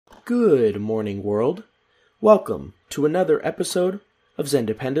Good morning, world. Welcome to another episode of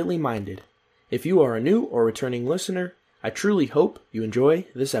Zendependently Minded. If you are a new or returning listener, I truly hope you enjoy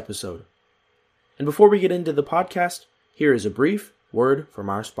this episode. And before we get into the podcast, here is a brief word from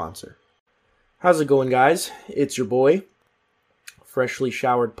our sponsor. How's it going, guys? It's your boy, freshly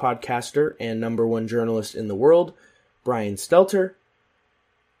showered podcaster and #1 journalist in the world, Brian Stelter,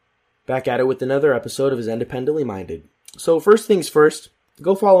 back at it with another episode of Zendependently Minded. So first things first,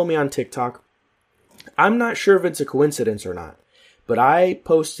 go follow me on TikTok. I'm not sure if it's a coincidence or not, but I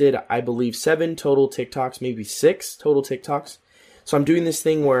posted, I believe, 7 total TikToks, maybe 6 total TikToks. So I'm doing this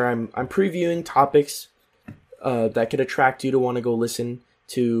thing where I'm previewing topics that could attract you to want to go listen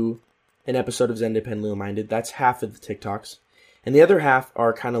to an episode of Zendependently Minded. That's half of the TikToks. And the other half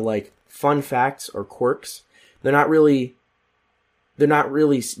are kind of like fun facts or quirks. They're not really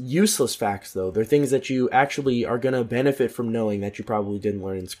useless facts, though. They're things that you actually are going to benefit from knowing that you probably didn't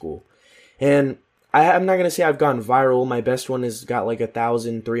learn in school. And I'm not going to say I've gone viral. My best one has got like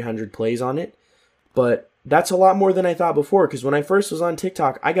 1,300 plays on it. But that's a lot more than I thought before, because when I first was on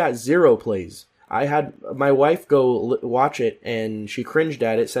TikTok, I got 0 plays. I had my wife go watch it, and she cringed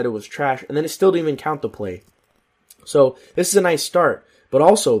at it, said it was trash, and then it still didn't even count the play. So this is a nice start. But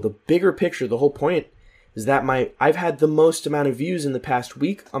also, the bigger picture, the whole point is that I've had the most amount of views in the past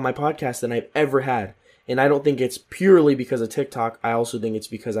week on my podcast than I've ever had. And I don't think it's purely because of TikTok. I also think it's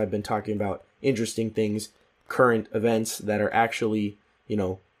because I've been talking about interesting things, current events that are actually,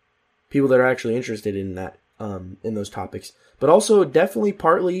 people that are actually interested in that, in those topics. But also definitely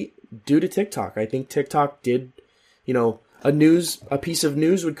partly due to TikTok. I think TikTok did, a piece of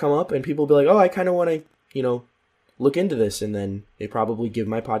news would come up and people would be like, oh, I kind of want to, look into this. And then they probably give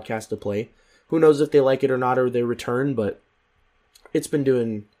my podcast a play. Who knows if they like it or not, or they return, but it's been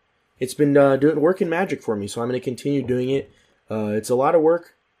doing working magic for me, so I'm going to continue doing it. It's a lot of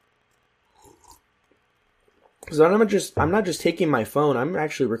work, because I'm not just taking my phone. I'm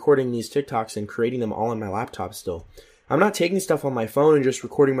actually recording these TikToks and creating them all on my laptop still. I'm not taking stuff on my phone and just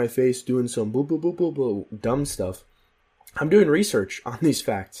recording my face doing some boop, boop, boop, boop, boop, dumb stuff. I'm doing research on these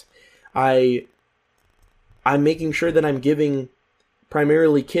facts. I'm making sure that I'm giving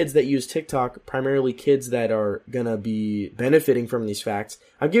primarily kids that use TikTok, primarily kids that are going to be benefiting from these facts.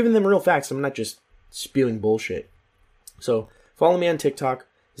 I'm giving them real facts. I'm not just spewing bullshit. So follow me on TikTok.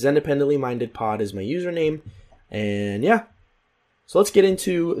 Zendependently Minded Pod is my username. And yeah. So let's get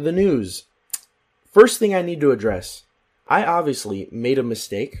into the news. First thing I need to address. I obviously made a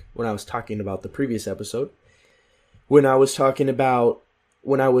mistake when I was talking about the previous episode. When I was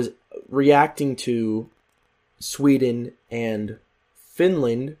reacting to Sweden and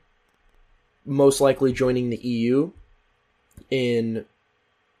Finland most likely joining the EU in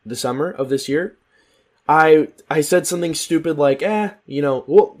the summer of this year. I said something stupid like, everything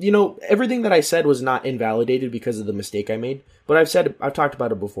that I said was not invalidated because of the mistake I made. But I've talked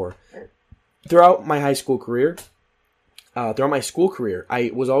about it before. Throughout my school career,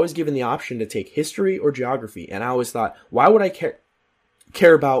 I was always given the option to take history or geography. And I always thought, why would I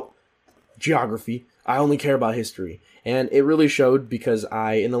care about geography? I only care about history. And it really showed because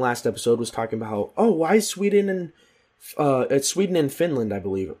in the last episode, was talking about how, why is Sweden and Finland, I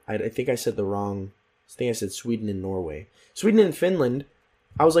believe. I think I said I think I said Sweden and Norway. Sweden and Finland,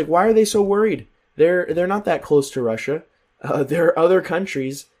 I was like, why are they so worried? They're not that close to Russia. There are other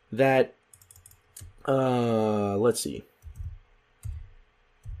countries that, let's see.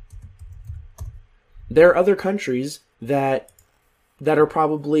 There are other countries that are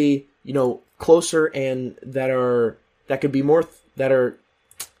probably, closer and that are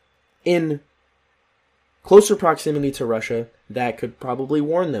in closer proximity to Russia that could probably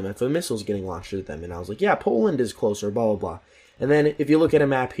warn them if a missile's getting launched at them. And I was like, yeah, Poland is closer, blah, blah, blah. And then if you look at a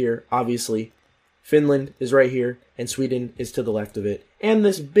map here, obviously, Finland is right here and Sweden is to the left of it. And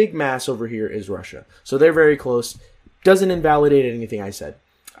this big mass over here is Russia. So they're very close. Doesn't invalidate anything I said.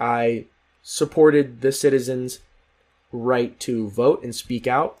 I supported the citizens' right to vote and speak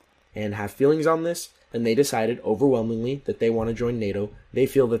out and have feelings on this, and they decided overwhelmingly that they want to join NATO. They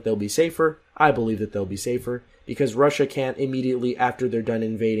feel that they'll be safer. I believe that they'll be safer because Russia can't immediately, after they're done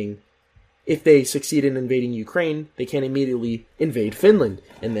invading, if they succeed in invading Ukraine, they can't immediately invade Finland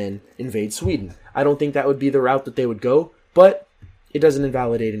and then invade Sweden. I don't think that would be the route that they would go, but it doesn't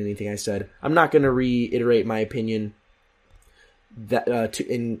invalidate anything I said. I'm not going to reiterate my opinion that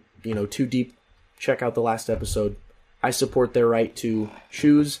too deep. Check out the last episode. I support their right to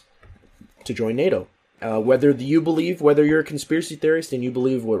choose to join NATO. Whether you're a conspiracy theorist and you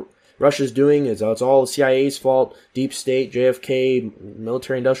believe what Russia's doing is it's all CIA's fault, deep state, JFK,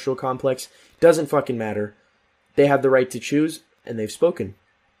 military-industrial complex, doesn't fucking matter. They have the right to choose, and they've spoken.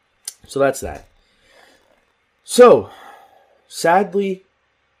 So that's that. So, sadly,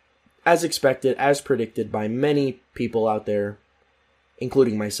 as expected, as predicted by many people out there,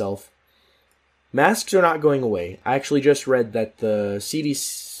 including myself, masks are not going away. I actually just read that the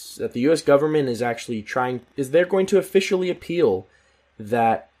CDC, that the U.S. government is actually they're going to officially appeal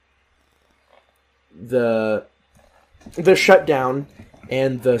that the shutdown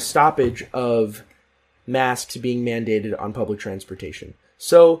and the stoppage of masks being mandated on public transportation.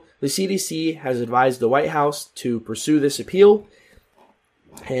 So the CDC has advised the White House to pursue this appeal,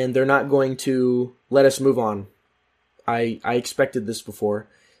 and they're not going to let us move on. I expected this before.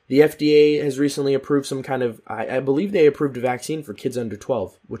 The FDA has recently approved some kind of, I believe they approved a vaccine for kids under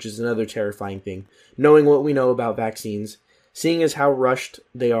 12, which is another terrifying thing. Knowing what we know about vaccines, seeing as how rushed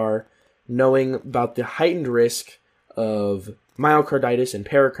they are, knowing about the heightened risk of myocarditis and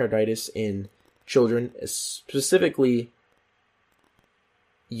pericarditis in children, specifically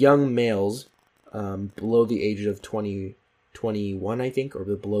young males below the age of 21, I think, or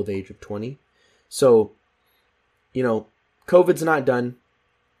below the age of 20. So, COVID's not done.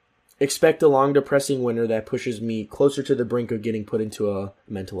 Expect a long, depressing winter that pushes me closer to the brink of getting put into a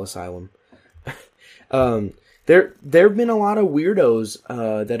mental asylum. There have been a lot of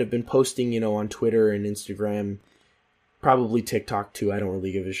weirdos that have been posting, on Twitter and Instagram, probably TikTok too, I don't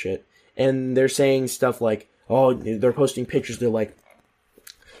really give a shit. And they're saying stuff like, they're posting pictures, they're like,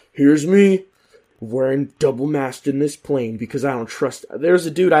 here's me wearing double masked in this plane because I don't trust. There's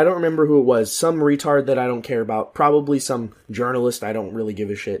a dude, I don't remember who it was, some retard that I don't care about, probably some journalist, I don't really give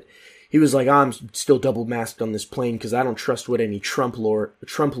a shit. He was like, I'm still double masked on this plane because I don't trust what any Trump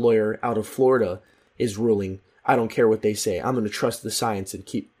lawyer out of Florida is ruling. I don't care what they say. I'm going to trust the science and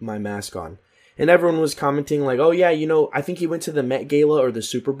keep my mask on. And everyone was commenting like, oh yeah, I think he went to the Met Gala or the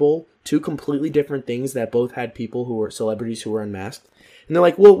Super Bowl, two completely different things that both had people who were celebrities who were unmasked. And they're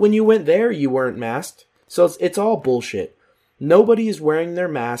like, well, when you went there, you weren't masked. So it's all bullshit. Nobody is wearing their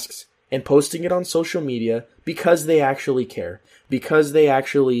masks and posting it on social media because they actually care. Because they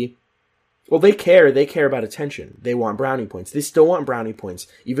actually, they care. They care about attention. They want brownie points. They still want brownie points,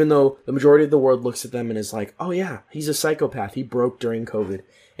 even though the majority of the world looks at them and is like, oh yeah, he's a psychopath. He broke during COVID.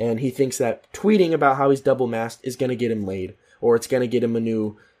 And he thinks that tweeting about how he's double masked is going to get him laid. Or it's going to get him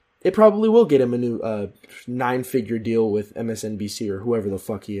it probably will get him a new 9-figure deal with MSNBC or whoever the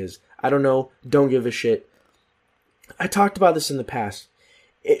fuck he is. I don't know. Don't give a shit. I talked about this in the past.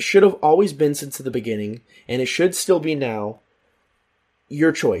 It should have always been since the beginning, and it should still be now,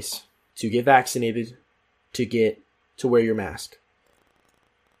 your choice to get vaccinated, to wear your mask.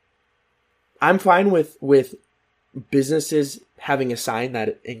 I'm fine with businesses having a sign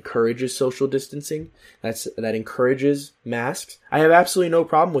that encourages social distancing, that encourages masks. I have absolutely no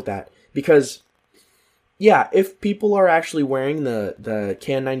problem with that because, yeah, if people are actually wearing the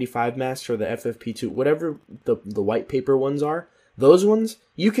KN95 masks or the FFP2, whatever the white paper ones are, those ones,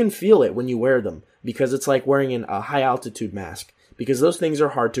 you can feel it when you wear them because it's like wearing a high altitude mask because those things are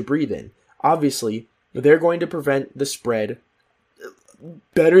hard to breathe in. Obviously, they're going to prevent the spread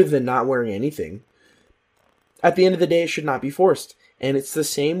better than not wearing anything. At the end of the day, it should not be forced. And it's the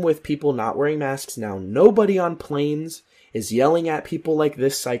same with people not wearing masks now. Nobody on planes is yelling at people like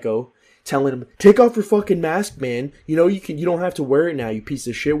this psycho, telling them, take off your fucking mask, man. You don't have to wear it now, you piece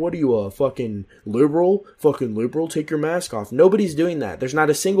of shit. What are you, a fucking liberal? Fucking liberal, take your mask off. Nobody's doing that. There's not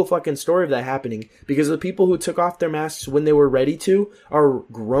a single fucking story of that happening because the people who took off their masks when they were ready to are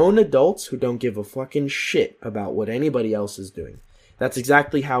grown adults who don't give a fucking shit about what anybody else is doing. That's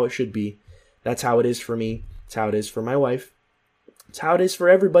exactly how it should be. That's how it is for me. It's how it is for my wife. It's how it is for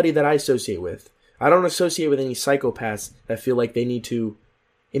everybody that I associate with. I don't associate with any psychopaths that feel like they need to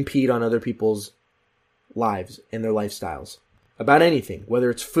impede on other people's lives and their lifestyles. About anything, whether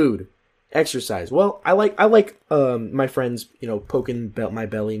it's food, exercise. Well, I like my friends, poking my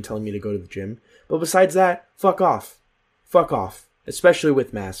belly and telling me to go to the gym. But besides that, fuck off. Fuck off. Especially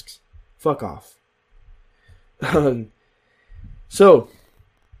with masks. Fuck off. So,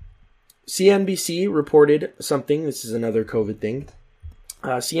 CNBC reported something. This is another COVID thing.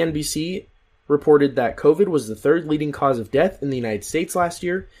 CNBC reported that COVID was the third leading cause of death in the United States last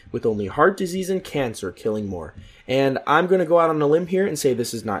year, with only heart disease and cancer killing more. And I'm going to go out on a limb here and say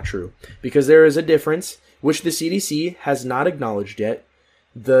this is not true, because there is a difference, which the CDC has not acknowledged yet,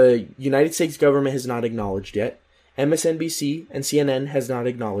 the United States government has not acknowledged yet, MSNBC and CNN has not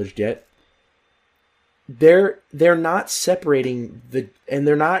acknowledged yet. They're not separating and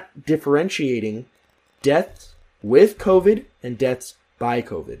they're not differentiating deaths with COVID and deaths by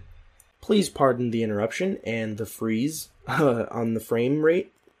COVID. Please pardon the interruption and the freeze on the frame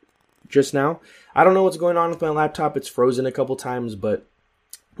rate just now. I don't know what's going on with my laptop. It's frozen a couple times, but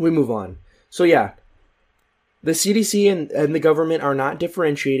we move on. So yeah, the CDC and the government are not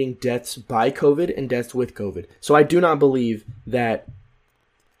differentiating deaths by COVID and deaths with COVID. So I do not believe that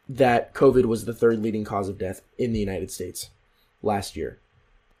COVID was the third leading cause of death in the United States last year.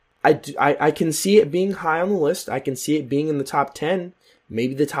 I can see it being high on the list. I can see it being in the top 10,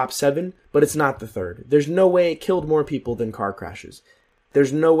 maybe the top 7, but it's not the third. There's no way it killed more people than car crashes.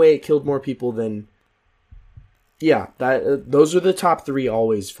 There's no way it killed more people than... Yeah, those are the top 3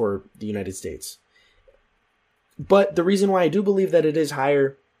 always for the United States. But the reason why I do believe that it is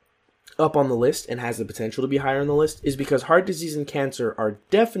higher up on the list and has the potential to be higher on the list is because heart disease and cancer are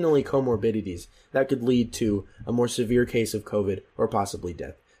definitely comorbidities that could lead to a more severe case of COVID or possibly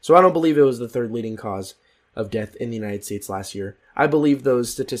death. So I don't believe it was the third leading cause of death in the United States last year. I believe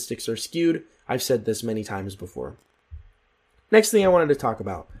those statistics are skewed. I've said this many times before. Next thing I wanted to talk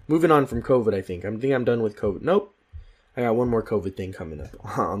about, moving on from COVID, I think I'm done with COVID. Nope, I got one more COVID thing coming up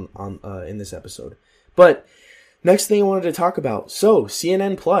on in this episode. But next thing I wanted to talk about, so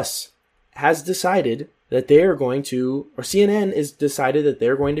CNN Plus has decided that they are going to, or CNN is decided that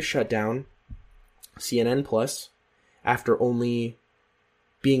they're going to shut down CNN Plus after only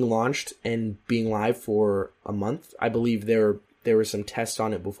being launched and being live for a month. I believe there were some tests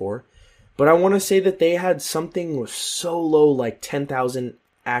on it before. But I want to say that they had something so low, like 10,000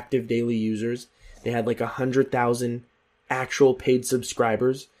 active daily users. They had like 100,000 actual paid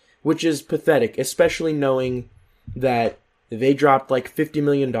subscribers, which is pathetic, especially knowing that they dropped like $50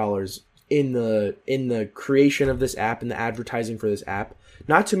 million in the creation of this app and the advertising for this app.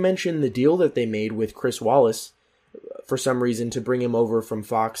 Not to mention the deal that they made with Chris Wallace for some reason to bring him over from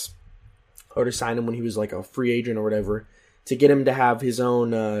Fox, or to sign him when he was like a free agent or whatever, to get him to have his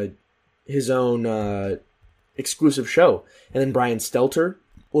own exclusive show. And then Brian Stelter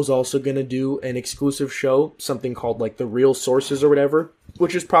was also going to do an exclusive show, something called like The Real Sources or whatever,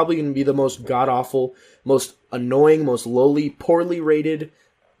 which is probably going to be the most god-awful, most annoying, most lowly, poorly rated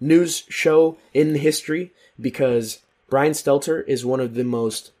news show in history, because Brian Stelter is one of the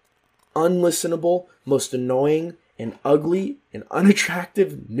most unlistenable, most annoying, and ugly, and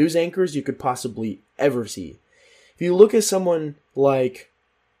unattractive news anchors you could possibly ever see. If you look at someone like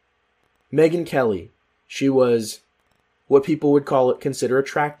Megyn Kelly, she was what people would consider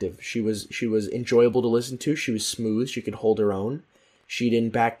attractive. She was enjoyable to listen to. She was smooth. She could hold her own. She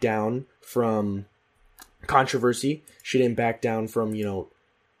didn't back down from controversy. She didn't back down from,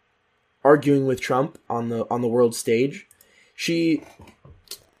 arguing with Trump on the world stage. That's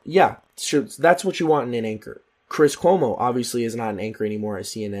what you want in an anchor. Chris Cuomo obviously is not an anchor anymore at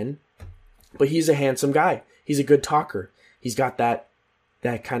CNN, but he's a handsome guy. He's a good talker. He's got that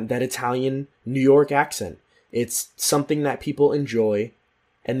Italian New York accent. It's something that people enjoy.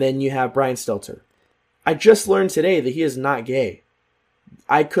 And then you have Brian Stelter. I just learned today that he is not gay.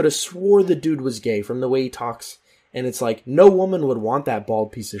 I could have swore the dude was gay from the way he talks. And it's like, no woman would want that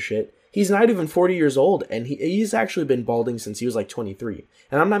bald piece of shit. He's not even 40 years old, and he's actually been balding since he was like 23.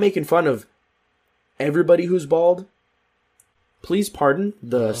 And I'm not making fun of everybody who's bald. Please pardon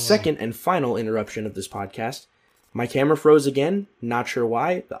the second and final interruption of this podcast. My camera froze again. Not sure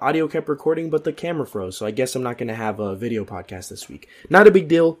why. The audio kept recording, but the camera froze. So I guess I'm not going to have a video podcast this week. Not a big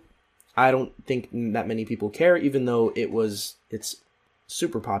deal. I don't think that many people care, even though it's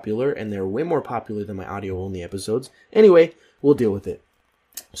super popular, and they're way more popular than my audio-only episodes. Anyway, we'll deal with it.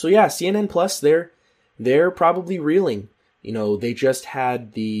 So yeah, CNN Plus, they're probably reeling. They just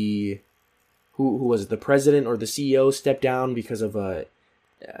had who was it? The president or the CEO step down because of an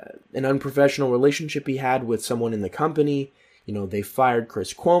unprofessional relationship he had with someone in the company. They fired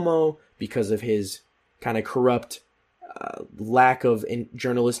Chris Cuomo because of his kind of corrupt lack of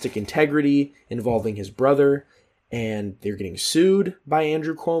journalistic integrity involving his brother, and they're getting sued by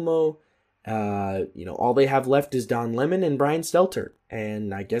Andrew Cuomo. All they have left is Don Lemon and Brian Stelter,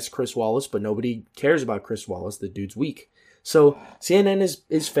 and I guess Chris Wallace, but nobody cares about Chris Wallace. The dude's weak. So CNN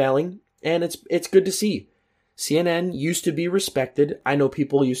is failing, and it's good to see. CNN used to be respected. I know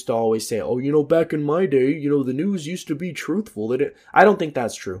people used to always say, back in my day, the news used to be truthful. I don't think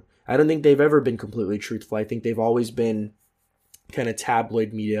that's true. I don't think they've ever been completely truthful. I think they've always been kind of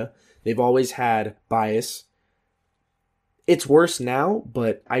tabloid media. They've always had bias. It's worse now,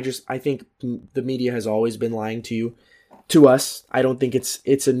 but I think the media has always been lying to us. I don't think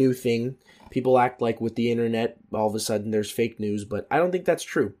it's a new thing. People act like with the internet, all of a sudden there's fake news, but I don't think that's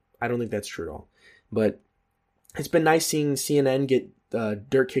true. I don't think that's true at all. But it's been nice seeing CNN get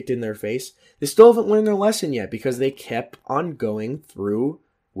dirt kicked in their face. They still haven't learned their lesson yet, because they kept on going through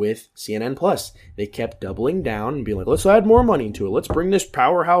with CNN Plus. They kept doubling down and being like, let's add more money into it. Let's bring this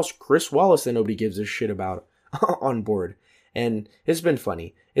powerhouse Chris Wallace that nobody gives a shit about on board. And it's been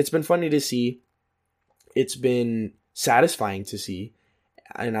funny. it's been funny to see. It's been satisfying to see,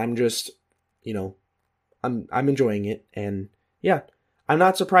 and I'm just, I'm enjoying it, and yeah, I'm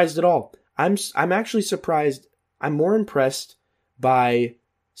not surprised at all. I'm actually surprised. I'm more impressed by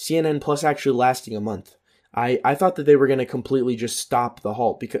CNN Plus actually lasting a month. I thought that they were going to completely just stop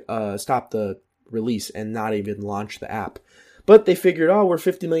the release and not even launch the app. But they figured, we're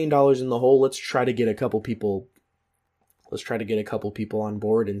 $50 million in the hole. Let's try to get a couple people on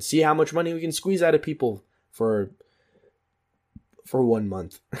board and see how much money we can squeeze out of people for 1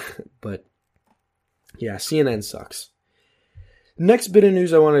 month. But yeah, CNN sucks. Next bit of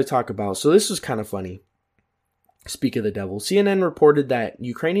news I wanted to talk about. So this was kind of funny. Speak of the devil. CNN reported that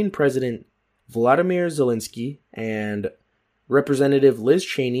Ukrainian President Volodymyr Zelensky and Representative Liz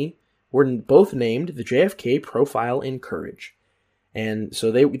Cheney were both named the JFK Profile in Courage. And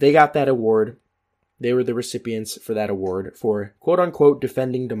so they got that award. They were the recipients for that award for quote-unquote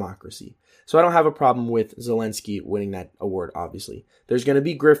defending democracy. So I don't have a problem with Zelensky winning that award, obviously. There's going to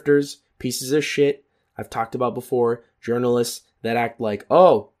be grifters, pieces of shit, I've talked about before, journalists that act like,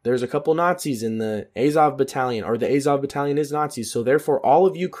 there's a couple Nazis in the Azov battalion, or the Azov battalion is Nazis, so therefore all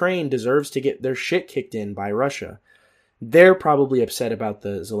of Ukraine deserves to get their shit kicked in by Russia. They're probably upset about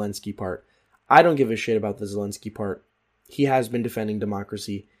the Zelensky part. I don't give a shit about the Zelensky part. He has been defending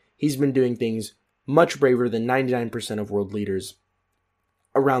democracy. He's been doing things much braver than 99% of world leaders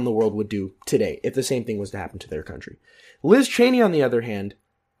around the world would do today if the same thing was to happen to their country. Liz Cheney, on the other hand,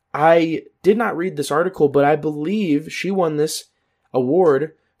 I did not read this article, but I believe she won this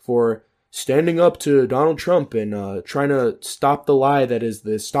award for standing up to Donald Trump and trying to stop the lie that is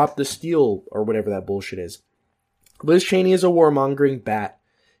the stop the steal or whatever that bullshit is. Liz Cheney is a warmongering bat.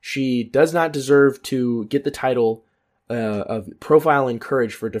 She does not deserve to get the title of Profile in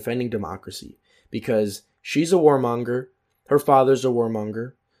Courage for defending democracy because she's a warmonger. Her father's a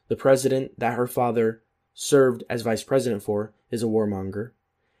warmonger. The president that her father served as vice president for is a warmonger.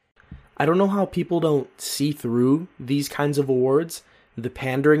 I don't know how people don't see through these kinds of awards, the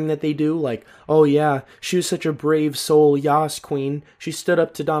pandering that they do, like, oh yeah, she was such a brave soul, Yas queen. She stood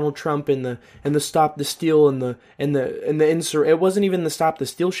up to Donald Trump in the stop the steal and the it wasn't even the stop the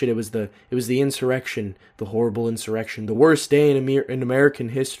steal shit, it was the insurrection, the horrible insurrection, the worst day in American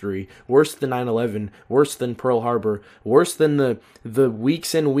history, worse than 9/11, worse than Pearl Harbor, worse than the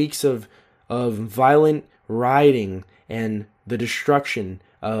weeks and weeks of violent rioting and the destruction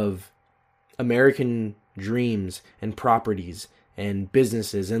of American dreams and properties and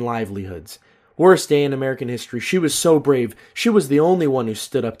businesses and livelihoods. Worst day in American history. She was so brave. She was the only one who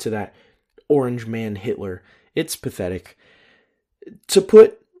stood up to that orange man Hitler. It's pathetic.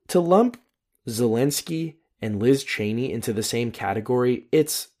 To lump Zelensky and Liz Cheney into the same category,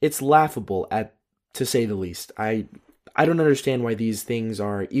 it's laughable to say the least. I don't understand why these things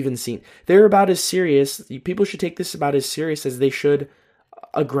are even seen. They're about as serious. People should take this about as serious as they should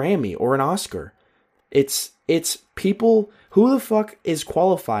a Grammy or an Oscar. It's people. Who the fuck is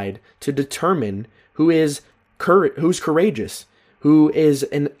qualified to determine who's courageous, who is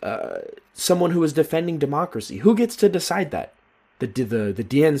someone who is defending democracy? Who gets to decide that? The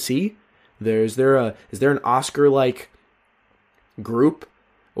DNC? Is there an Oscar like group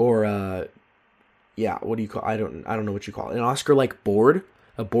or what do you call? I don't know what you call it. An Oscar like board,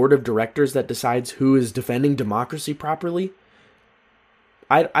 a board of directors that decides who is defending democracy properly.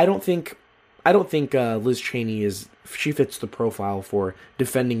 I don't think Liz Cheney she fits the profile for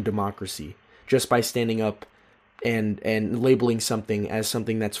defending democracy just by standing up and labeling something as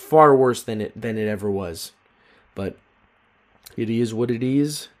something that's far worse than it ever was. But it is what it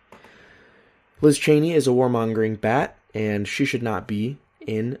is. Liz Cheney is a warmongering bat, and she should not be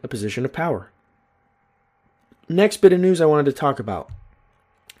in a position of power. Next bit of news I wanted to talk about.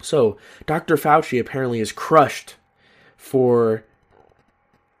 So, Dr. Fauci apparently is crushed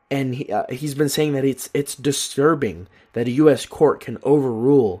and he's been saying that it's disturbing that a U.S. court can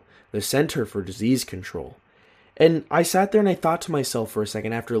overrule the Center for Disease Control. And I sat there and I thought to myself for a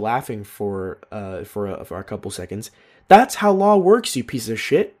second after laughing for a couple seconds, that's how law works, you piece of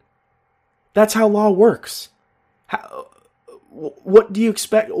shit. That's how law works. What do you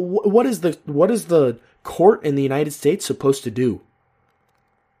expect? What is the court in the United States supposed to do?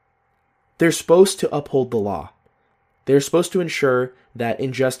 They're supposed to uphold the law. They're supposed to ensure that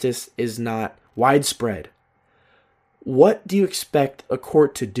injustice is not widespread. What do you expect a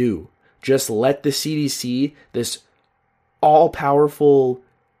court to do? Just let the CDC, this all-powerful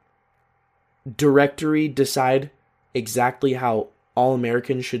directory, decide exactly how all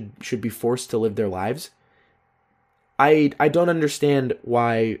Americans should be forced to live their lives? I don't understand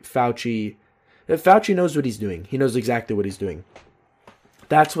why Fauci knows what he's doing. He knows exactly what he's doing.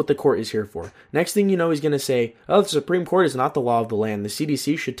 That's what the court is here for. Next thing you know, he's going to say, oh, the Supreme Court is not the law of the land. The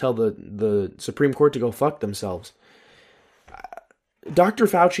CDC should tell the Supreme Court to go fuck themselves. Dr.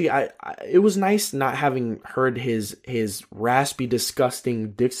 Fauci, it was nice not having heard his raspy,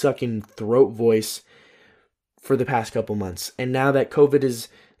 disgusting, dick-sucking throat voice for the past couple months. And now that COVID is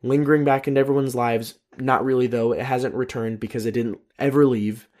lingering back into everyone's lives, not really though, it hasn't returned because it didn't ever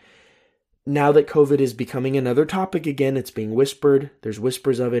leave. Now that COVID is becoming another topic again, it's being whispered. There's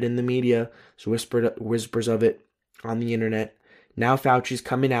whispers of it in the media. There's whispers of it on the internet. Now Fauci's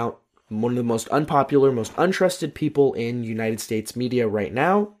coming out, one of the most unpopular, most untrusted people in United States media right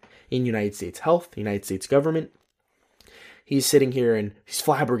now, in United States health, the United States government. He's sitting here and he's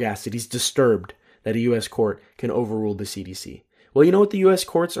flabbergasted. He's disturbed that a U.S. court can overrule the CDC. Well, you know what the U.S.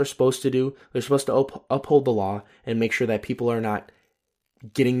 courts are supposed to do? They're supposed to uphold the law and make sure that people are not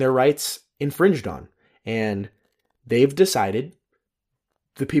getting their rights infringed on. And they've decided,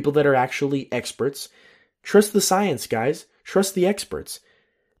 the people that are actually experts, trust the science, guys. Trust the experts.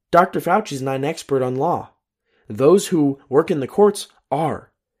 Dr. Fauci's not an expert on law. Those who work in the courts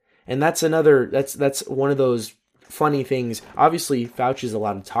are. And that's one of those funny things. Obviously, Fauci's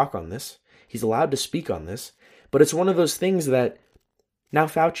allowed to talk on this. He's allowed to speak on this. But it's one of those things that now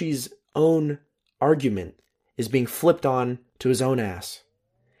Fauci's own argument is being flipped on to his own ass.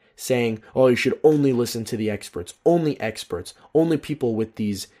 Saying, oh, you should only listen to the experts, only people with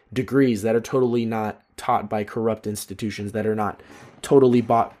these degrees that are totally not taught by corrupt institutions, that are not totally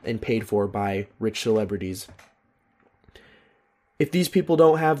bought and paid for by rich celebrities. If these people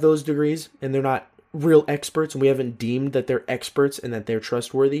don't have those degrees and they're not real experts and we haven't deemed that they're experts and that they're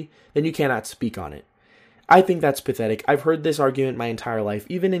trustworthy, then you cannot speak on it. I think that's pathetic. I've heard this argument my entire life,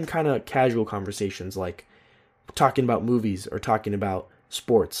 even in kind of casual conversations like talking about movies or talking about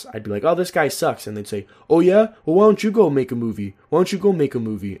sports. I'd be like, oh, this guy sucks. And they'd say, oh yeah? Well, why don't you go make a movie?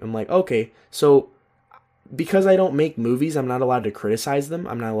 I'm like, okay, so because I don't make movies, I'm not allowed to criticize them.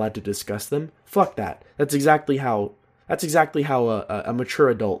 I'm not allowed to discuss them. Fuck that. That's exactly how a mature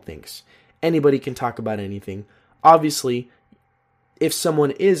adult thinks. Anybody can talk about anything. Obviously, if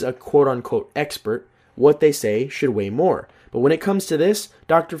someone is a quote-unquote expert, what they say should weigh more. But when it comes to this,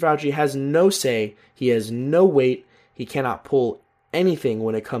 Dr. Fauci has no say. He has no weight. He cannot pull anything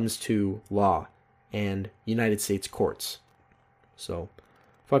when it comes to law and United States courts. So,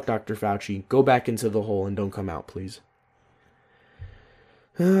 fuck Dr. Fauci. Go back into the hole and don't come out, please.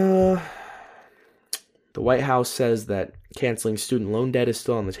 The White House says that canceling student loan debt is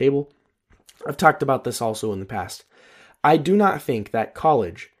still on the table. I've talked about this also in the past. I do not think that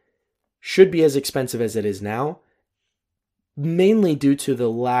college should be as expensive as it is now, mainly due to the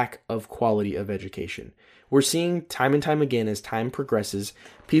lack of quality of education. We're seeing time and time again as time progresses,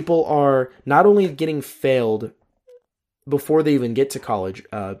 people are not only getting failed before they even get to college.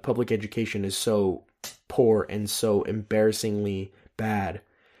 Public education is so poor and so embarrassingly bad.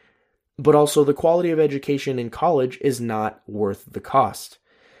 But also the quality of education in college is not worth the cost.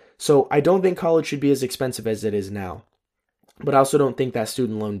 So I don't think college should be as expensive as it is now. But I also don't think that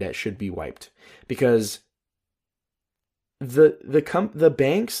student loan debt should be wiped. Because the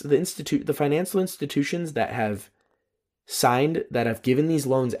banks, the financial institutions that have given these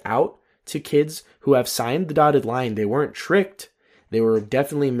loans out to kids who have signed the dotted line, they weren't tricked. They were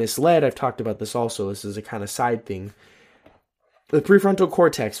definitely misled. I've talked about this also. This is a kind of side thing. The prefrontal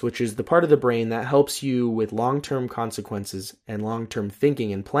cortex, which is the part of the brain that helps you with long-term consequences and long-term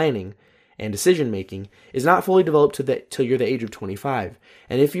thinking and planning and decision-making, is not fully developed till you're the age of 25.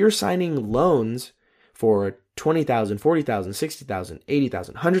 And if you're signing loans for $20,000, $40,000, $60,000,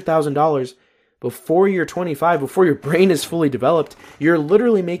 $80,000, $100,000 before you're 25, before your brain is fully developed, you're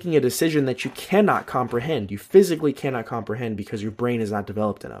literally making a decision that you cannot comprehend. You physically cannot comprehend because your brain is not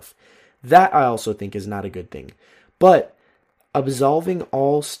developed enough. That I also think is not a good thing. But absolving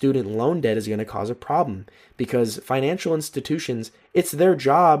all student loan debt is going to cause a problem because financial institutions, it's their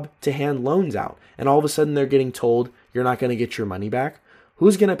job to hand loans out. And all of a sudden they're getting told you're not going to get your money back.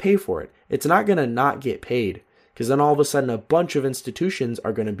 Who's going to pay for it? It's not going to not get paid because then all of a sudden a bunch of institutions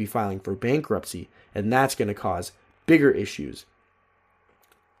are going to be filing for bankruptcy and that's going to cause bigger issues.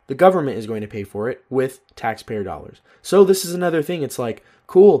 The government is going to pay for it with taxpayer dollars. So this is another thing. It's like,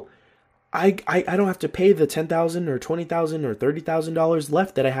 cool, I don't have to pay the $10,000 or $20,000 or $30,000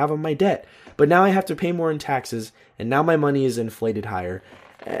 left that I have on my debt. But now I have to pay more in taxes, and now my money is inflated higher,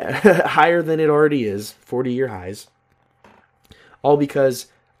 higher than it already is, 40-year highs. All because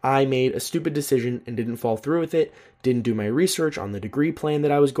I made a stupid decision and didn't follow through with it, didn't do my research on the degree plan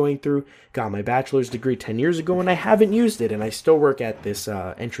that I was going through, got my bachelor's degree 10 years ago, and I haven't used it, and I still work at this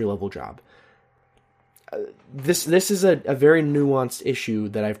entry-level job. this is a very nuanced issue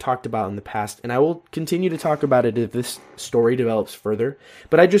that I've talked about in the past, and I will continue to talk about it if this story develops further.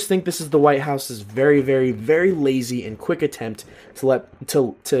 But I just think this is the White House's very, very, very lazy and quick attempt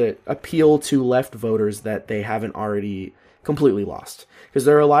to appeal to left voters that they haven't already completely lost. Because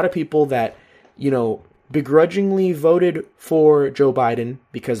there are a lot of people that, begrudgingly voted for Joe Biden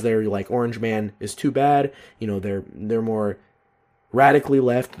because they're like, Orange Man is too bad. They're more radically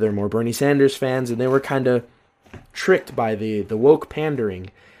left, they're more Bernie Sanders fans, and they were kind of tricked by the woke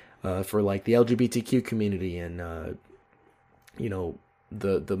pandering for like the LGBTQ community and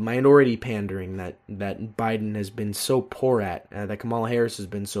the minority pandering that Biden has been so poor at, that Kamala Harris has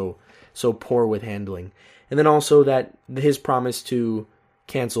been so poor with handling, and then also that his promise to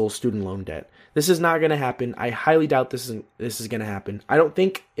cancel student loan debt. This is not going to happen. I highly doubt this is going to happen. I don't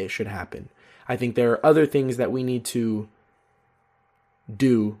think it should happen. I think there are other things that we need to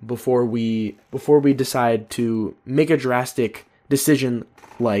do before we decide to make a drastic decision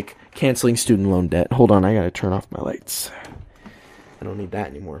like canceling student loan debt. Hold on, I gotta turn off my lights. I don't need that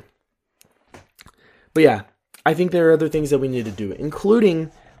anymore. But yeah, I think there are other things that we need to do,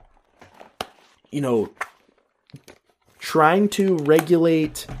 including, trying to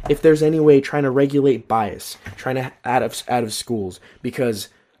regulate, if there's any way, trying to regulate bias, trying to out of schools, because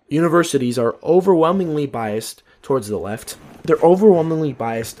universities are overwhelmingly biased towards the left. They're overwhelmingly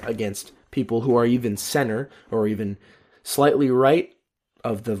biased against people who are even center or even slightly right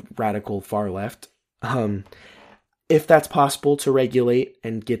of the radical far left. If that's possible to regulate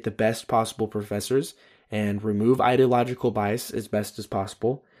and get the best possible professors and remove ideological bias as best as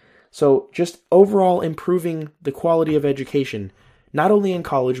possible. So just overall improving the quality of education, not only in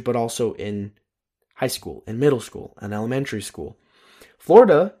college, but also in high school, and middle school, and elementary school.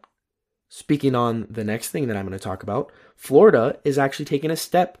 Florida, speaking on the next thing that I'm going to talk about, Florida is actually taking a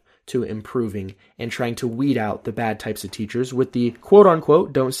step to improving and trying to weed out the bad types of teachers with the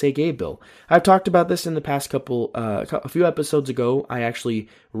quote-unquote Don't Say Gay bill. I've talked about this in the past a few episodes ago. I actually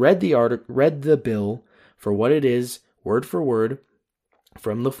read the bill for what it is, word for word,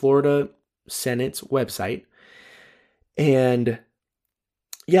 from the Florida Senate's website. And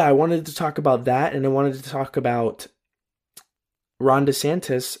yeah, I wanted to talk about that, and I wanted to talk about Ron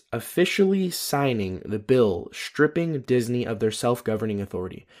DeSantis officially signing the bill stripping Disney of their self-governing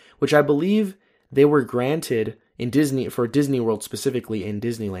authority, which I believe they were granted in Disney World, specifically in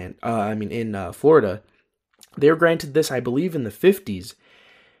Disneyland. In Florida, they were granted this, I believe, in the 50s,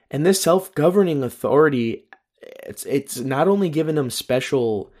 and this self-governing authority, it's not only given them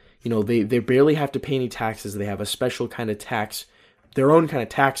special, they barely have to pay any taxes. They have a special kind of tax, their own kind of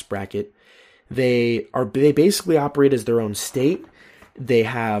tax bracket. They basically operate as their own state. They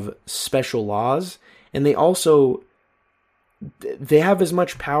have special laws, and they have as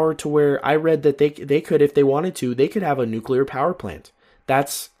much power to where I read that they could, if they wanted to, they could have a nuclear power plant.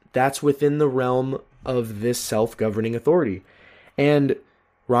 That's within the realm of this self-governing authority. And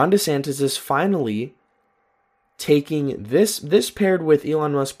Ron DeSantis is finally taking this paired with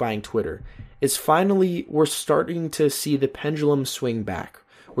Elon Musk buying Twitter. We're starting to see the pendulum swing back.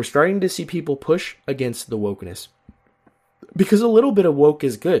 We're starting to see people push against the wokeness. Because a little bit of woke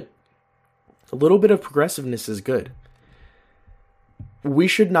is good. A little bit of progressiveness is good. We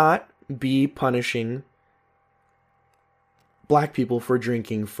should not be punishing black people for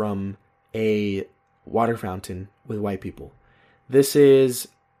drinking from a water fountain with white people. This is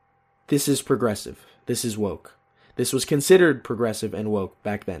progressive. This is woke. This was considered progressive and woke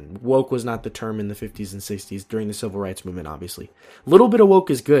back then. Woke was not the term in the 50s and 60s during the civil rights movement, obviously. A little bit of woke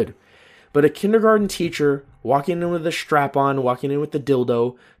is good. But a kindergarten teacher walking in with a strap-on, walking in with the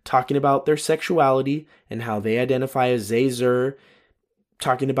dildo, talking about their sexuality and how they identify as Zazer,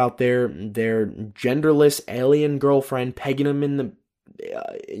 talking about their genderless alien girlfriend, pegging them in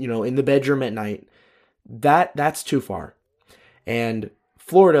the bedroom at night, that's too far. And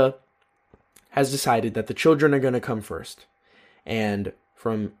Florida has decided that the children are going to come first. And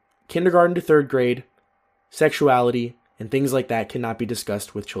from kindergarten to third grade, sexuality and things like that cannot be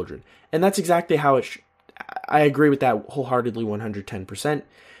discussed with children. And that's exactly how I agree with that wholeheartedly, 110%.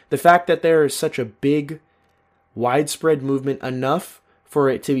 The fact that there is such a big, widespread movement, enough for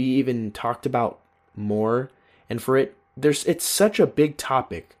it to be even talked about more, and for it's such a big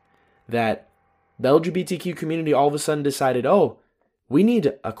topic that the LGBTQ community all of a sudden decided, we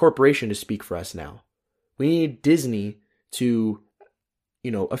need a corporation to speak for us now. We need Disney to,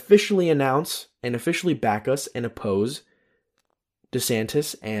 officially announce and officially back us and oppose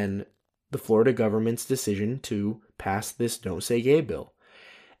DeSantis and the Florida government's decision to pass this Don't Say Gay bill.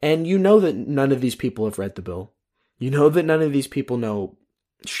 And you know that none of these people have read the bill. You know that none of these people know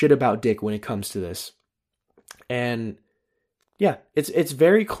shit about dick when it comes to this. And yeah, it's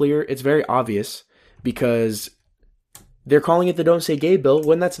very clear, it's very obvious, because they're calling it the Don't Say Gay bill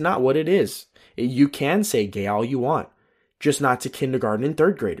when that's not what it is. You can say gay all you want, just not to kindergarten and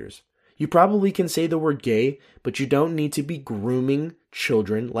third graders. You probably can say the word gay, but you don't need to be grooming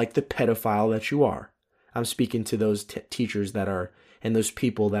children like the pedophile that you are. I'm speaking to those teachers that are, and those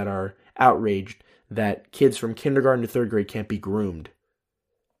people that are outraged that kids from kindergarten to third grade can't be groomed.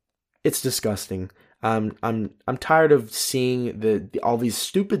 It's disgusting. I'm tired of seeing all these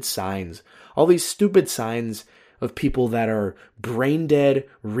stupid signs of people that are brain dead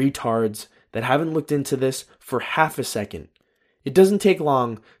retards that haven't looked into this for half a second. It doesn't take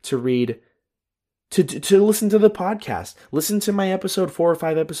long to read, to listen to the podcast. Listen to my episode 4 or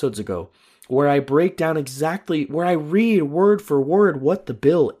 5 episodes ago, where I break down exactly, where I read word for word what the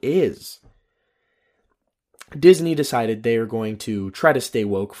bill is. Disney decided they are going to try to stay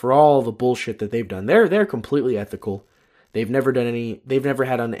woke for all the bullshit that they've done. They're completely ethical. They've never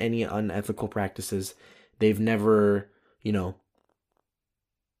had any unethical practices. They've never,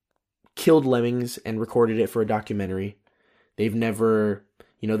 killed lemmings and recorded it for a documentary. They've never,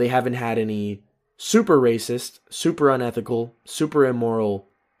 they haven't had any super racist, super unethical, super immoral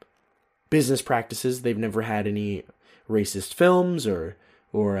business practices. They've never had any racist films or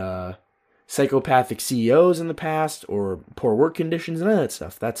psychopathic CEOs in the past, or poor work conditions, none of that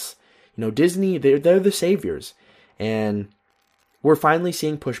stuff. That's, Disney, they're the saviors. And we're finally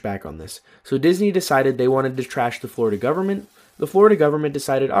seeing pushback on this. So Disney decided they wanted to trash the Florida government. The Florida government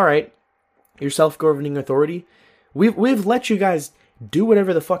decided, all right, your self-governing authority, we've let you guys do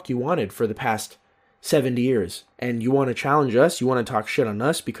whatever the fuck you wanted for the past 70 years. And you want to challenge us? You want to talk shit on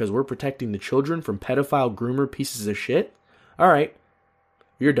us because we're protecting the children from pedophile groomer pieces of shit? All right,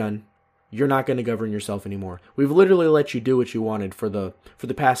 you're done. You're not going to govern yourself anymore. We've literally let you do what you wanted for the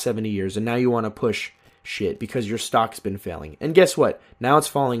past 70 years, and now you want to push shit because your stock's been failing. And guess what? Now it's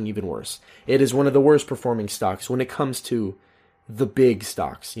falling even worse. It is one of the worst performing stocks when it comes to the big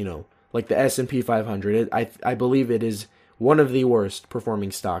stocks, like the S&P 500. I believe it is one of the worst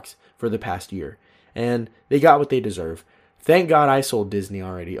performing stocks for the past year. And they got what they deserve. Thank God I sold Disney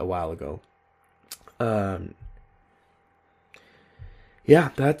already a while ago. Yeah,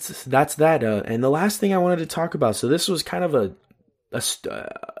 that's that. And the last thing I wanted to talk about, so this was kind of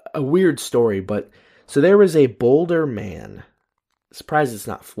a weird story, but so there was a Boulder man. Surprised it's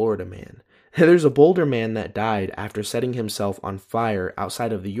not Florida man. There's a Boulder man that died after setting himself on fire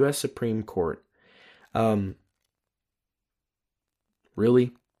outside of the U.S. Supreme Court.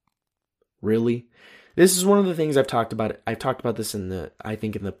 Really? This is one of the things I've talked about. I've talked about this in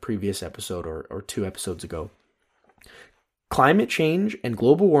the previous episode or 2 episodes ago. Climate change and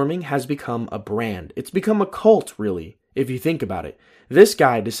global warming has become a brand. It's become a cult, really, if you think about it. This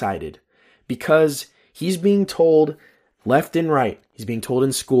guy decided, because he's being told left and right, he's being told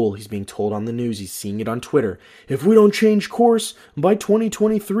in school, he's being told on the news, he's seeing it on Twitter, if we don't change course by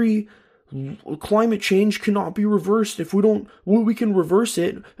 2023, climate change cannot be reversed. If we can reverse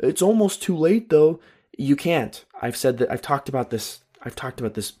it. It's almost too late, though. You can't. I've said that. I've talked about this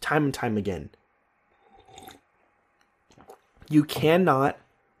time and time again. You cannot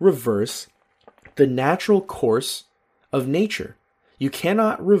reverse the natural course of nature. You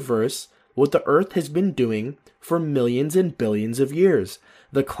cannot reverse what the Earth has been doing for millions and billions of years.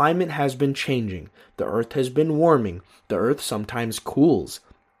 The climate has been changing. The Earth has been warming. The Earth sometimes cools.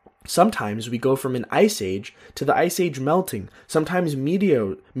 Sometimes we go from an ice age to the ice age melting. Sometimes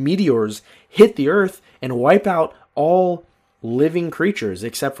meteors hit the Earth and wipe out all living creatures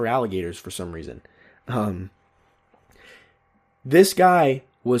except for alligators for some reason. This guy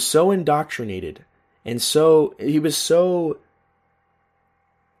was so indoctrinated and he was so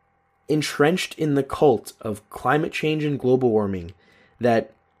entrenched in the cult of climate change and global warming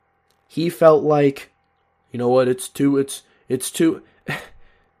that he felt like, you know what, it's too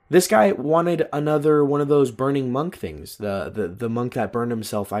This guy wanted another one of those burning monk things. The monk that burned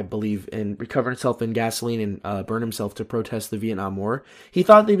himself, I believe, and recovered himself in gasoline and burned himself to protest the Vietnam War. He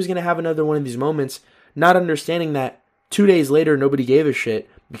thought that he was going to have another one of these moments, not understanding that 2 days later nobody gave a shit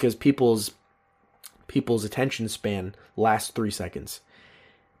because people's attention span lasts 3 seconds.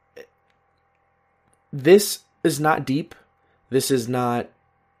 This is not deep. This is not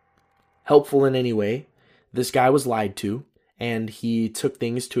helpful in any way. This guy was lied to. And he took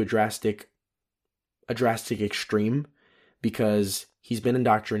things to a drastic extreme because he's been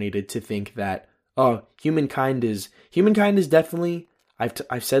indoctrinated to think that, humankind is definitely,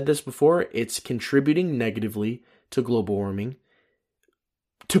 I've said this before, it's contributing negatively to global warming,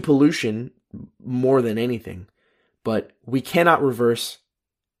 to pollution more than anything. But we cannot reverse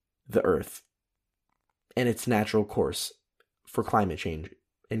the Earth. and its natural course for climate change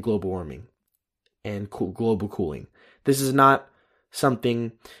and global warming and global cooling. This is not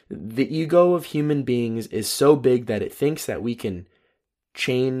something, the ego of human beings is so big that it thinks that we can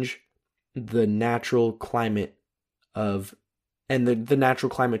change the natural climate and the natural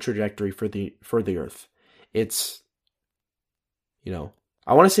climate trajectory for the earth. It's,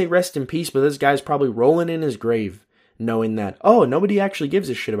 I want to say rest in peace, but this guy's probably rolling in his grave knowing that, oh, nobody actually gives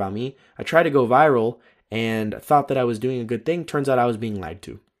a shit about me. I tried to go viral and thought that I was doing a good thing. Turns out I was being lied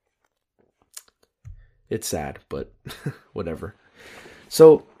to. It's sad, but whatever.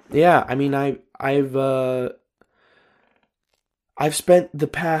 So, yeah, I mean, I've spent the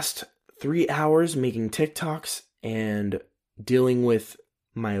past 3 hours making TikToks and dealing with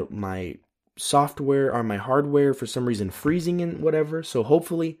my software or my hardware for some reason freezing and whatever. So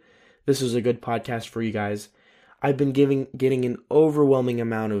hopefully this is a good podcast for you guys. I've been getting an overwhelming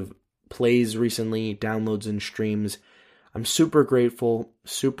amount of plays recently, downloads and streams. I'm super grateful,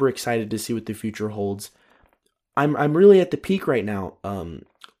 super excited to see what the future holds. I'm really at the peak right now,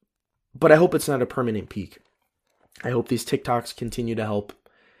 but I hope it's not a permanent peak. I hope these TikToks continue to help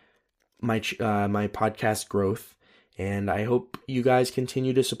my podcast growth, and I hope you guys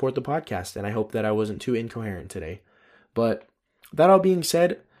continue to support the podcast, and I hope that I wasn't too incoherent today. But that all being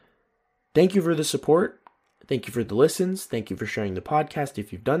said, thank you for the support. Thank you for the listens. Thank you for sharing the podcast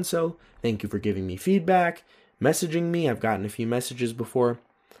if you've done so. Thank you for giving me feedback, messaging me. I've gotten a few messages before.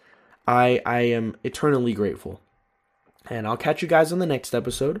 I am eternally grateful. And I'll catch you guys on the next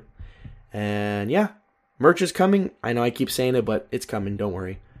episode. And yeah, merch is coming. I know I keep saying it, but it's coming. Don't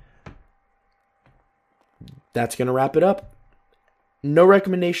worry. That's going to wrap it up. No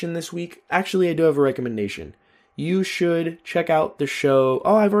recommendation this week. Actually, I do have a recommendation. You should check out the show.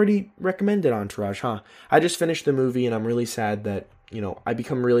 Oh, I've already recommended Entourage, huh? I just finished the movie and I'm really sad that, I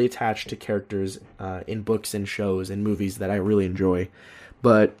become really attached to characters in books and shows and movies that I really enjoy.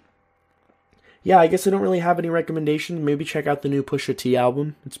 But yeah, I guess I don't really have any recommendation. Maybe check out the new Pusha T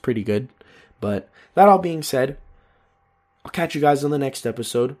album. It's pretty good. But that all being said, I'll catch you guys on the next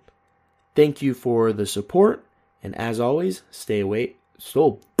episode. Thank you for the support. And as always, stay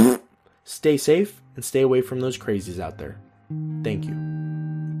safe and stay away from those crazies out there. Thank you.